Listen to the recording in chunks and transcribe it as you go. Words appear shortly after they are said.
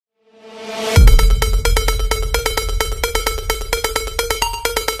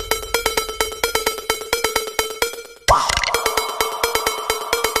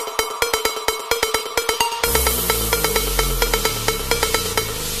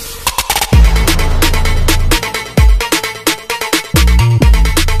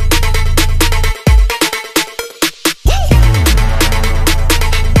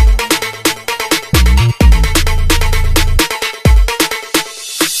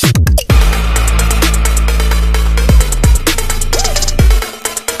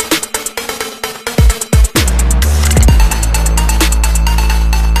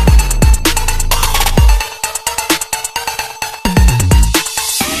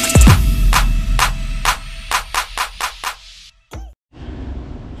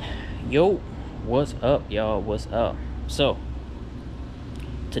Yo, what's up, y'all? What's up? So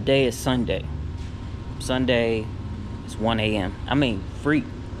today is Sunday. Sunday is 1 a.m. I mean free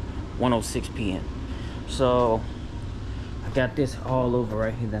 1:06 p.m. So I got this all over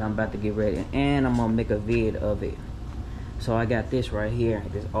right here that I'm about to get ready, and I'm gonna make a vid of it. So I got this right here,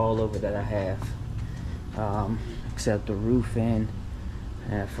 this all over that I have, except the roof and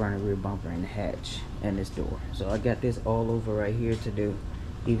front and rear bumper and the hatch and this door. So I got this all over right here to do.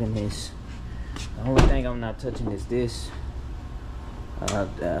 Even this, the only thing I'm not touching is this,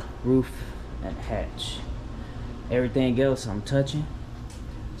 the roof and hatch. Everything else I'm touching.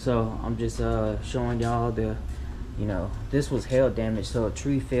 So I'm just showing y'all the, this was hail damage. So a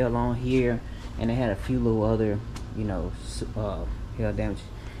tree fell on here, and it had a few little other, hail damage.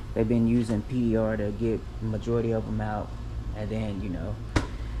 They've been using PDR to get the majority of them out, and then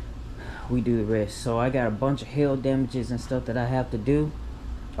we do the rest. So I got a bunch of hail damages and stuff that I have to do.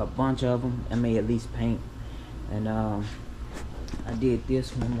 A bunch of them. I may at least paint. And I did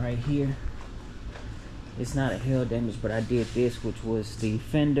this one right here. It's not a hail damage, but I did this, which was the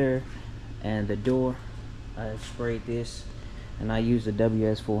fender and the door. I sprayed this, and I used the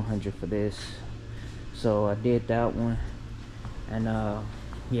WS-400 for this. So I did that one. And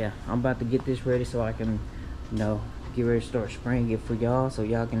yeah, I'm about to get this ready so I can get ready to start spraying it for y'all, so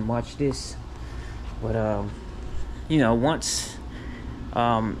y'all can watch this. But once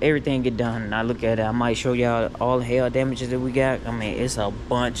everything get done and I look at it, I might show y'all all the hail damages that we got. I mean, it's a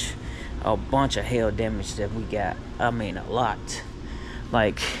bunch of hail damage that we got. I mean, a lot.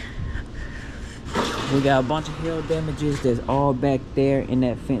 Like, we got a bunch of hail damages that's all back there in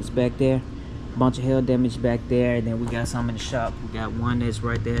that fence back there. A bunch of hail damage back there, and then we got some in the shop. We got one that's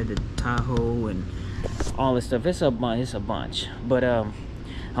right there, the Tahoe, and all this stuff. It's a bunch. But I'm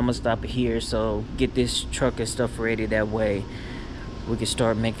gonna stop it here, so get this truck and stuff ready, that way we can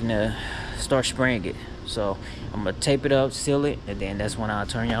start start spraying it. So I'm gonna tape it up, seal it, and then that's when I'll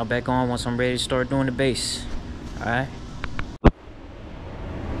turn y'all back on once I'm ready to start doing the base. All right.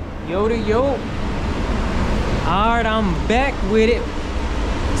 Yo. All right, I'm back with it.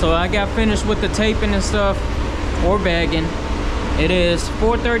 So I got finished with the taping and stuff, or bagging. It is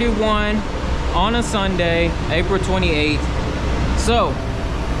 4:31 on a Sunday, April 28th. So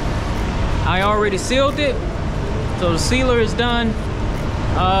I already sealed it. So the sealer is done.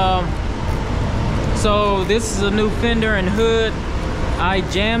 So this is a new fender and hood. I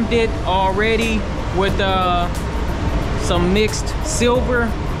jammed it already with some mixed silver,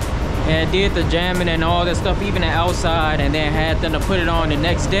 and did the jamming and all that stuff, even the outside, and then had them to put it on the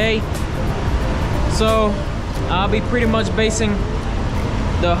next day. So I'll be pretty much basing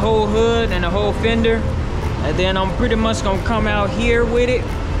the whole hood and the whole fender, and then I'm pretty much gonna come out here with it,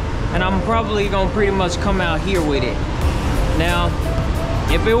 and I'm probably gonna pretty much come out here with it. Now,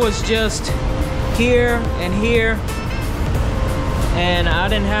 if it was just here and here, and I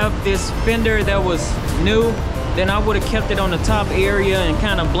didn't have this fender that was new, then I would have kept it on the top area and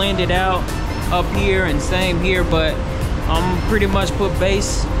kind of blended out up here and same here. But I'm pretty much put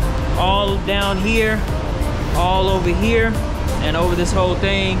base all down here, all over here, and over this whole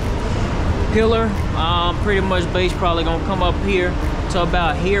thing. Pillar, pretty much base probably gonna come up here to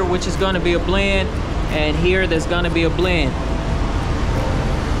about here, which is gonna be a blend, and here there's gonna be a blend.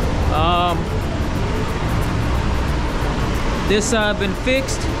 This side been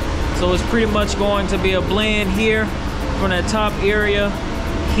fixed, so it's pretty much going to be a blend here from the top area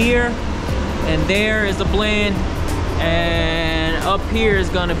here, and there is a blend, and up here is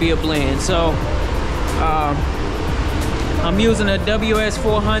gonna be a blend. So I'm using a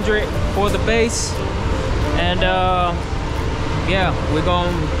WS-400 for the base, and yeah, we're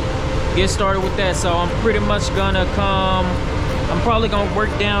gonna get started with that. So I'm pretty much gonna I'm probably gonna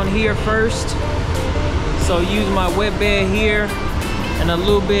work down here first. So use my wet bed here, and a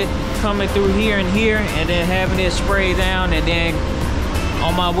little bit coming through here and here, and then having it spray down, and then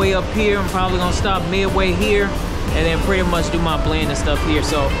on my way up here, I'm probably gonna stop midway here, and then pretty much do my blend and stuff here.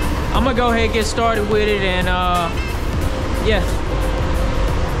 So I'm gonna go ahead and get started with it, and yeah.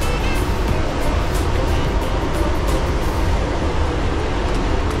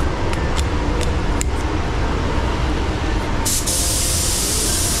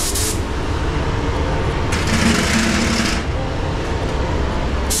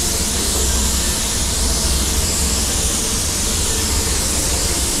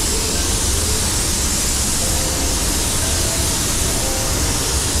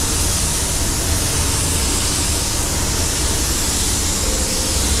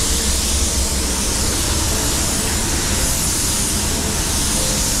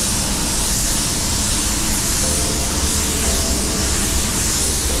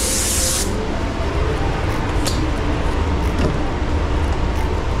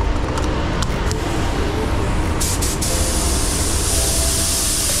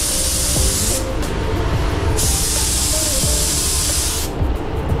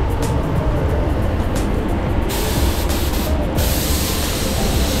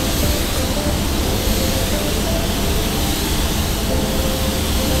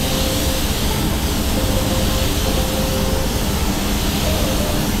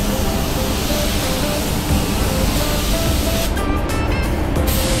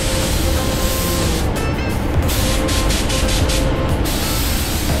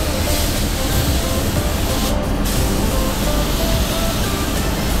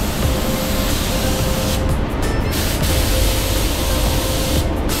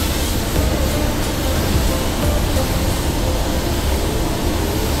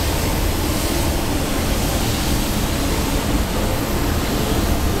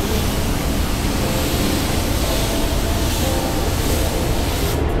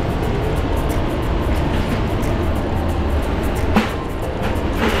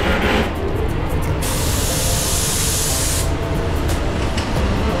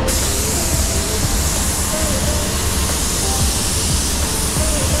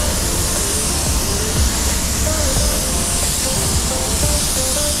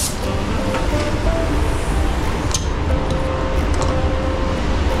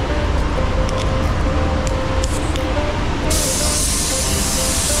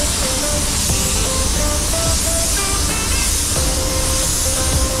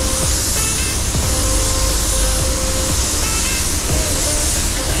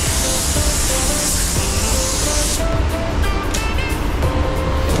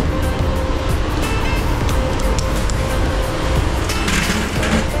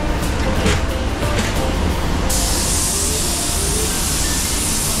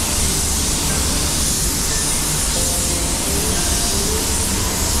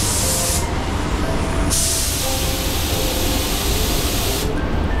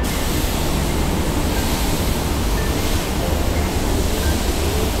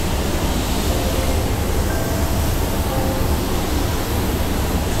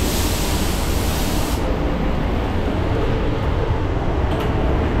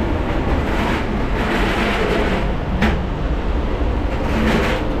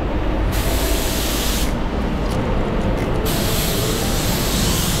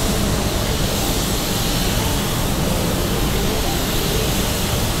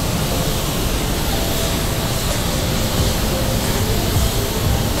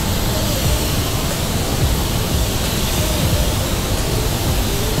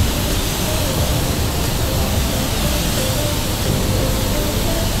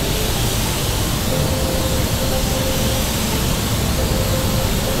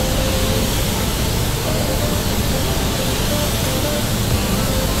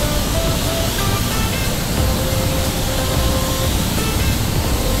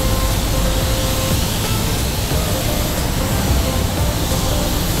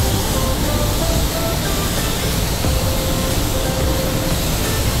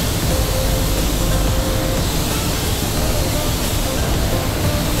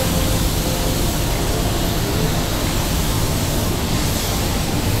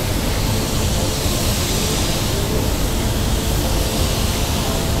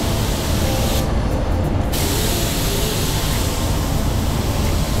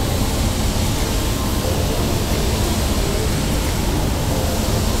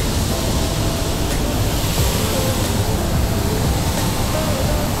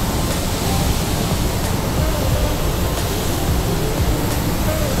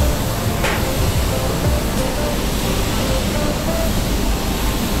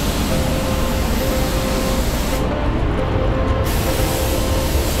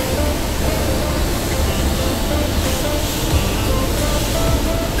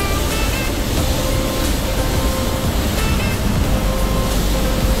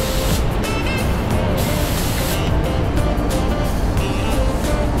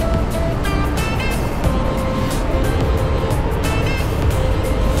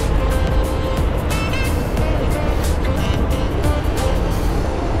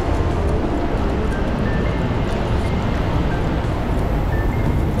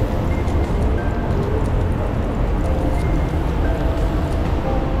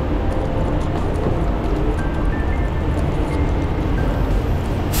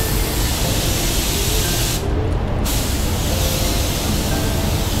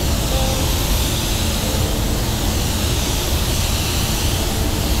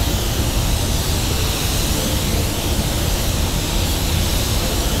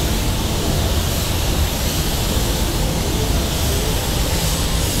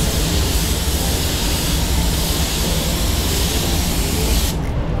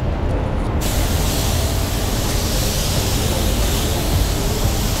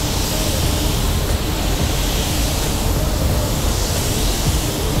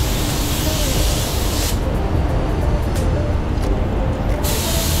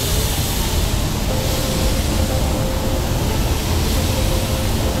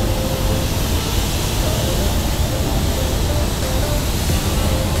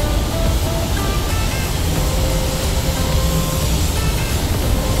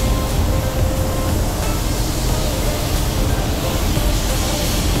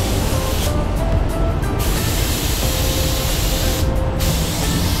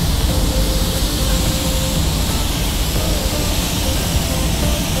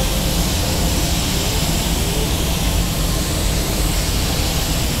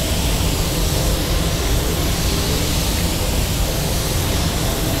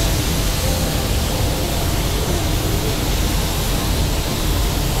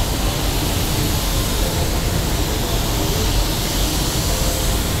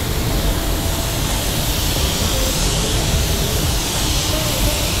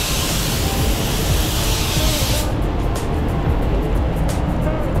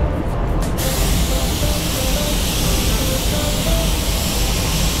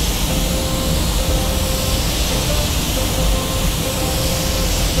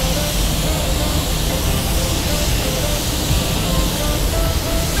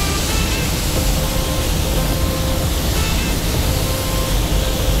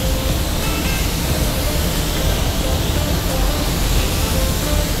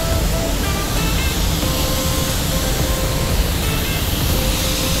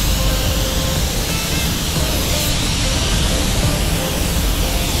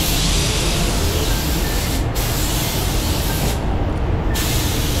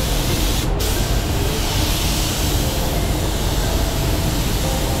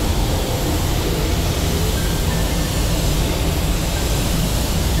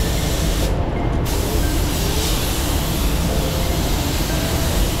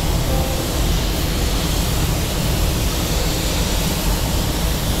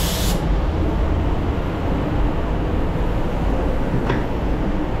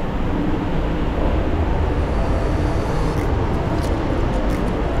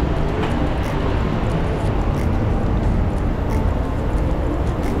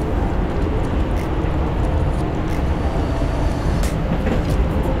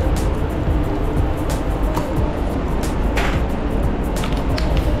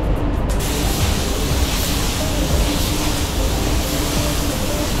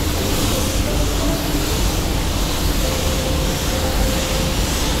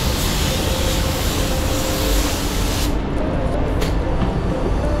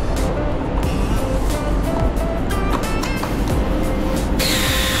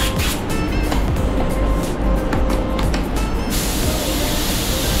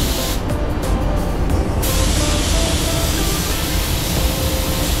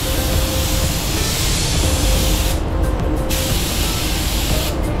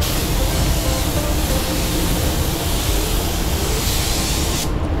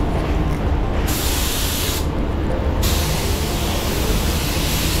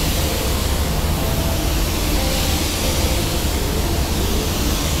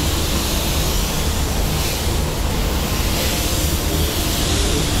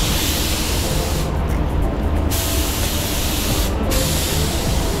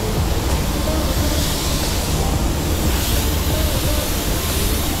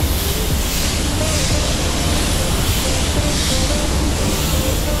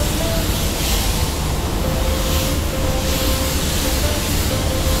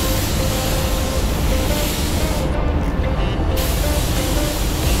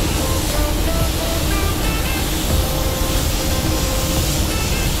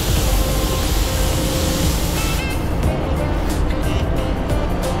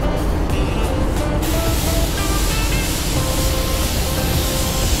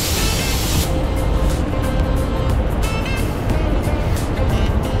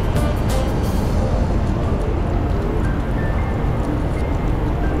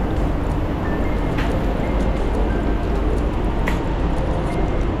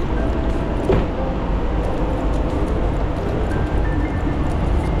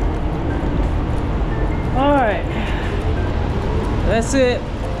 that's it.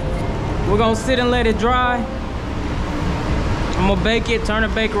 We're gonna sit and let it dry. I'm gonna bake it, turn the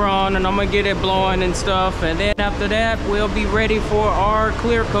baker on, and I'm gonna get it blowing and stuff. And then after that, we'll be ready for our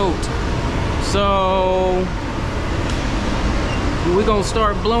clear coat. So we're gonna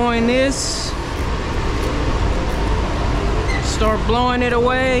start blowing this. Start blowing it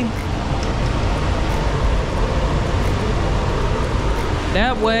away.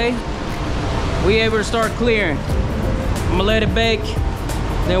 That way, we able to start clearing. I'm gonna let it bake,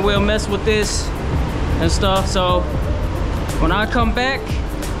 then we'll mess with this and stuff. So when I come back,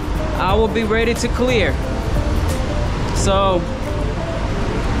 I will be ready to clear. So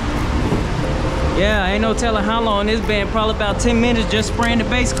yeah, ain't no telling how long it's been. Probably about 10 minutes just spraying the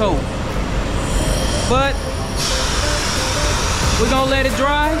base coat. But we're gonna let it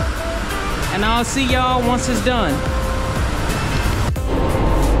dry, and I'll see y'all once it's done.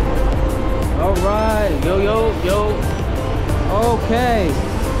 All right, yo. Okay,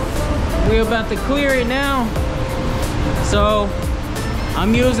 we're about to clear it now. So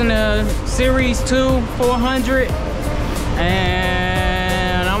I'm using a Series 2 400,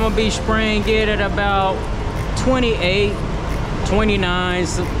 and I'm gonna be spraying it at about 28, 29,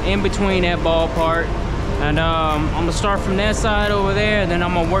 in between that ballpark. And I'm gonna start from that side over there, and then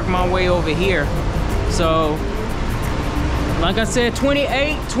I'm gonna work my way over here. So like I said,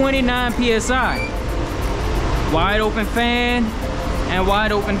 28, 29 PSI. Wide open fan and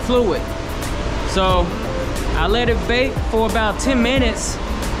wide open fluid. So I let it bake for about 10 minutes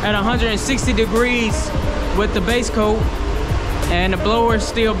at 160 degrees with the base coat, and the blower is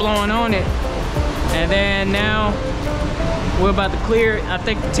still blowing on it. And then now we're about to clear. I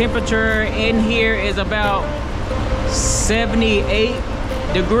think the temperature in here is about 78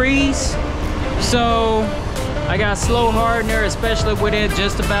 degrees. So I got slow hardener, especially with it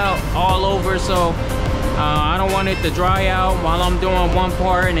just about all over. So I don't want it to dry out while I'm doing one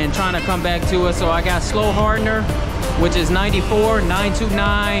part and then trying to come back to it. So I got slow hardener, which is 94,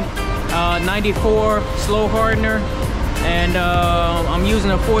 929, 94 slow hardener. And I'm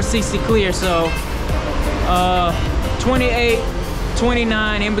using a 460 clear. So 28,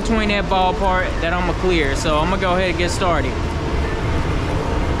 29, in between that ballpark that I'm gonna clear. So I'm gonna go ahead and get started.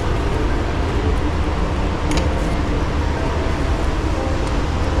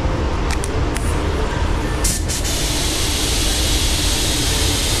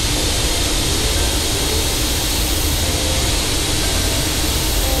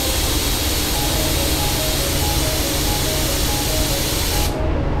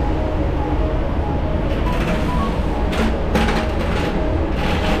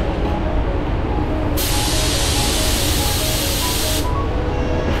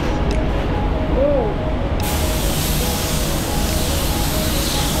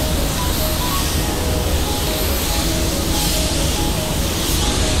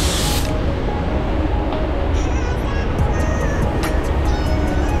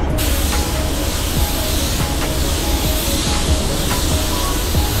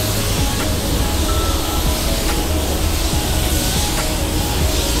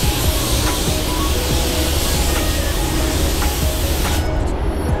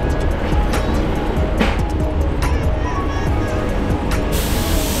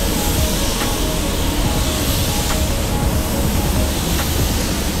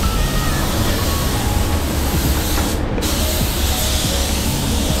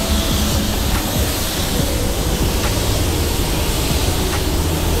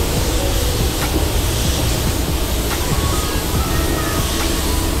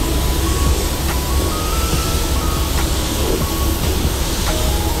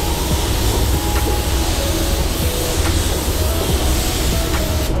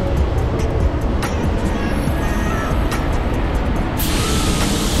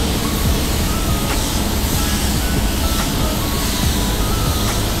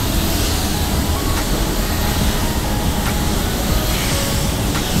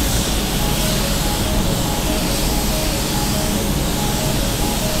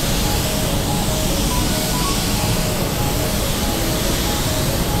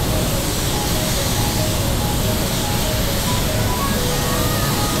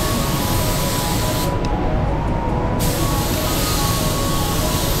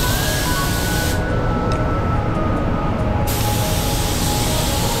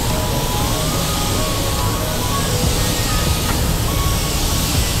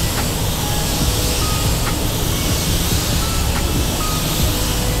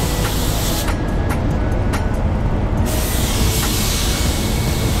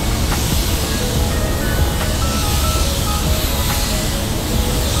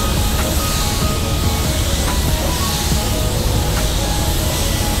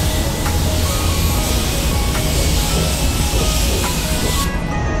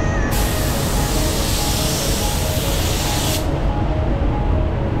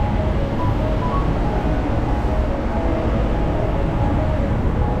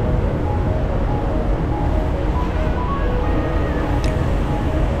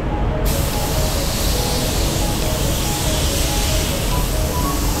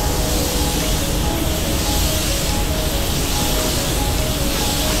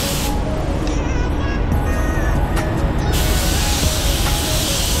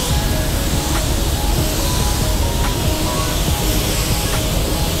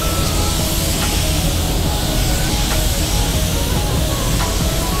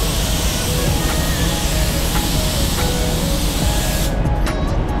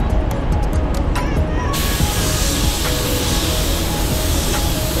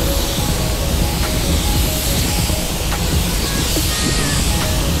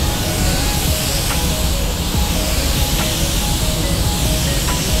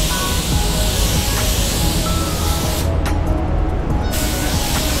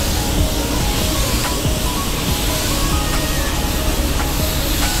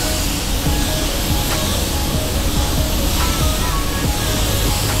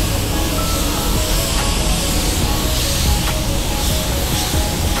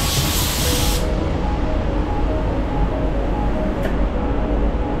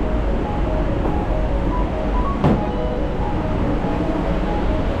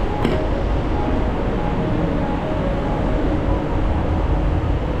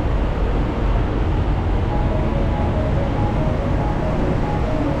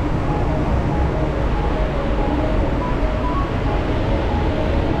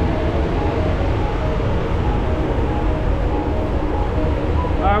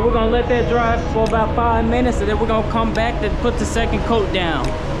 we're gonna let that dry for about 5 minutes, and then we're gonna come back to put the second coat down.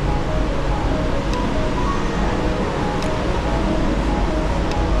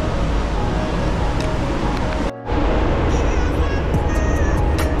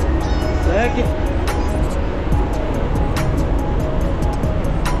 Second.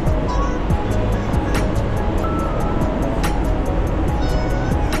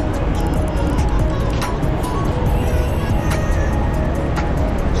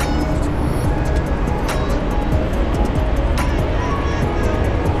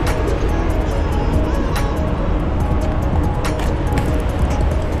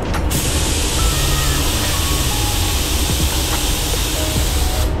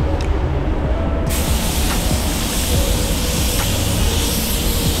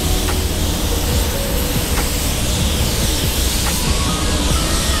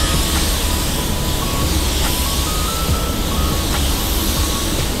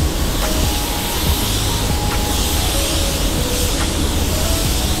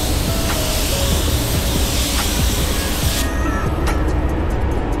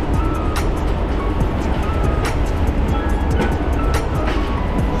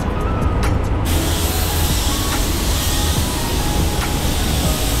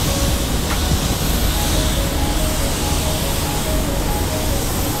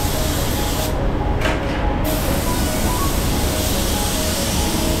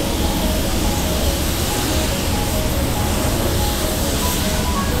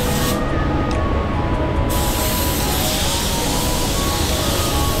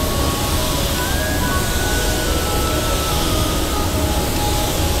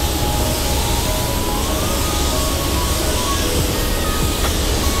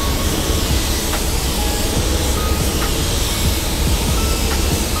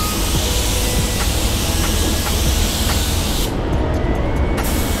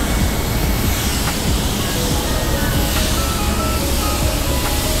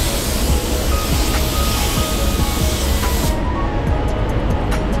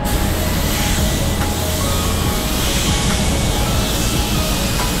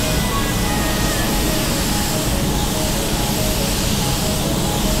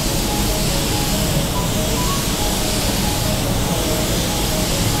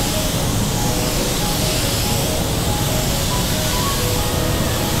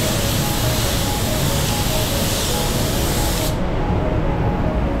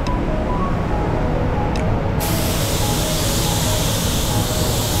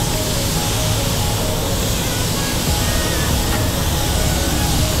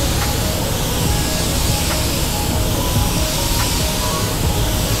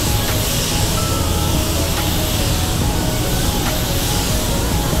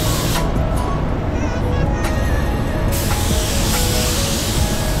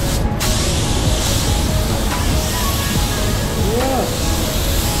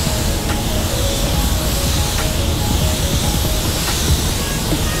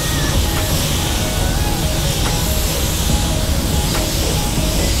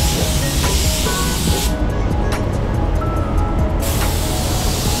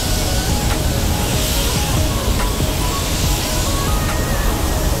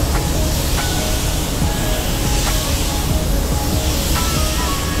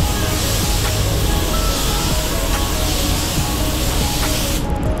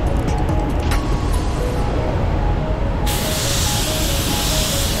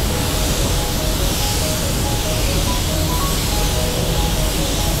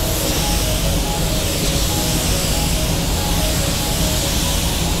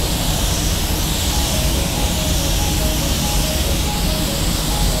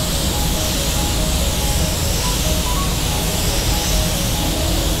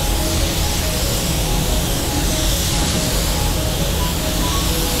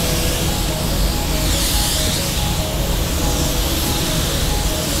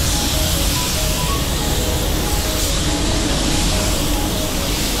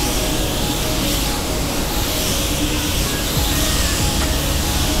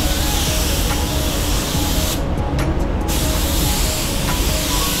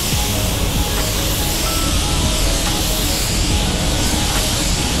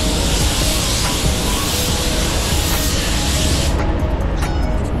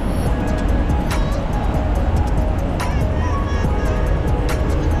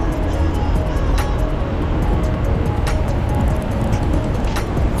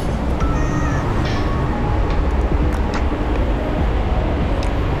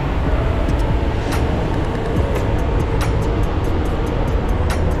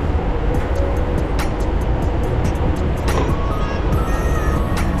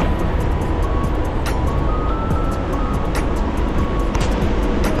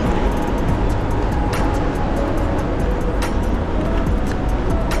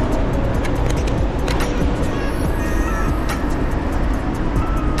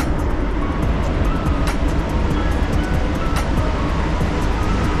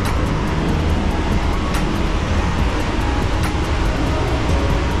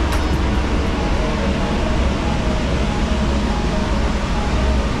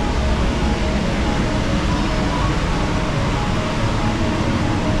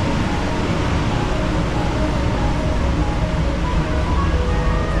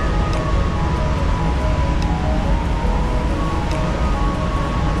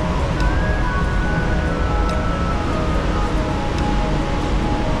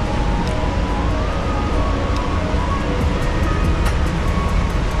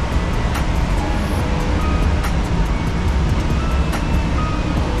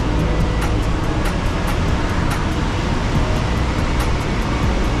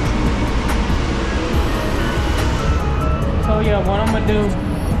 do,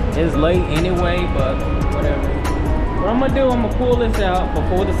 it's late anyway, but whatever. What I'm gonna do, I'm gonna pull this out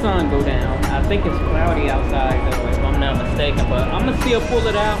before the sun go down. I think it's cloudy outside though, if I'm not mistaken, but I'm gonna still pull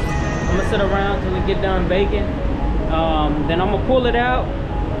it out. I'm gonna sit around till it get done baking. Then I'm gonna pull it out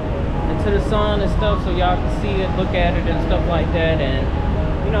into the sun and stuff, so y'all can see it, look at it and stuff like that. And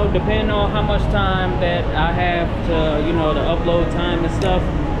you know, depending on how much time that I have to, you know, the upload time and stuff,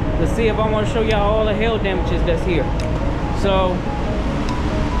 to see if I want to show y'all all the hail damages that's here. So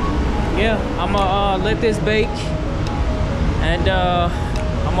yeah, I'm gonna let this bake, and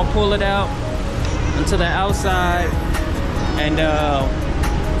I'm gonna pull it out into the outside, and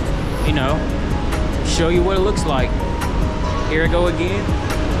you know, show you what it looks like. Here I go again.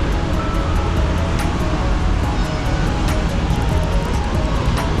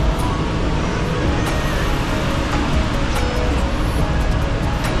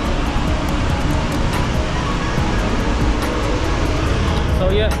 So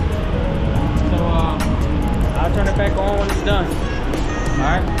yeah, so I'll turn it back on when it's done. All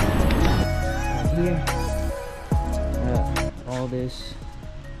right. Here, all this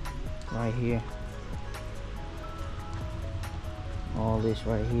right here, all this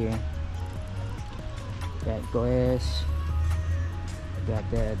right here. That glass, got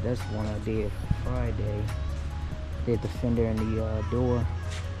that. That's the one I did Friday. Did the fender and the door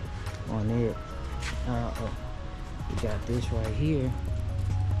on it. We got this right here.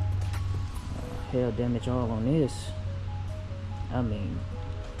 Hail damage all on this. I mean,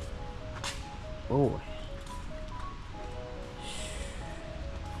 boy.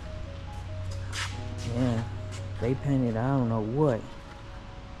 Yeah, they painted I don't know what,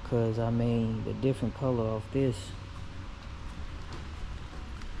 cause I mean the different color of this.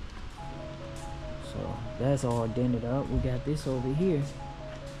 So that's all dented up. We got this over here.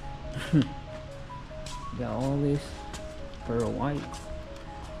 Got all this pearl white.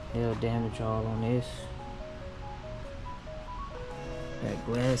 Hail damage all on this. Got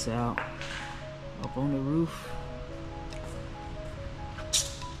glass out up on the roof.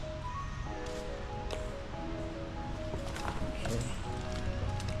 Okay.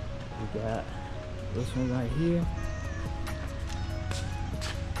 We got this one right here.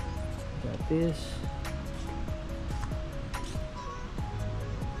 Got this.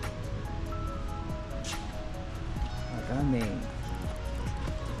 Like, I mean,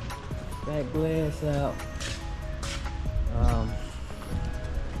 that glass out.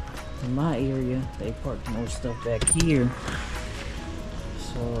 In my area, they parked more stuff back here.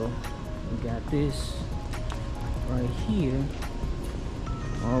 So we got this right here.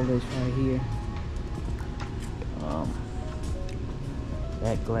 All this right here.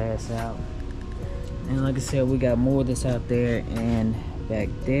 That glass out. And like I said, we got more of this out there and back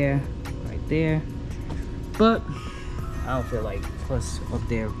there, right there. But I don't feel like, plus up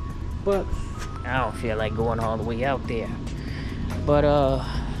there, but I don't feel like going all the way out there. But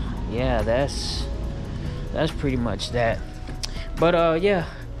yeah, that's pretty much that. But yeah,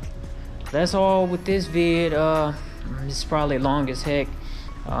 that's all with this vid. It's probably long as heck.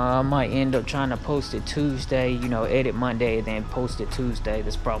 I might end up trying to post it Tuesday, you know, edit Monday, then post it Tuesday.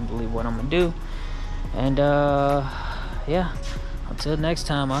 That's probably what I'm gonna do. And yeah, until next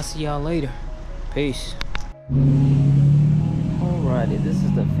time, I'll see y'all later. Peace. Alrighty, this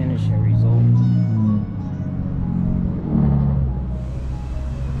is the finishing result.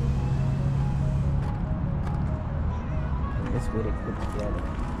 That's what it put together.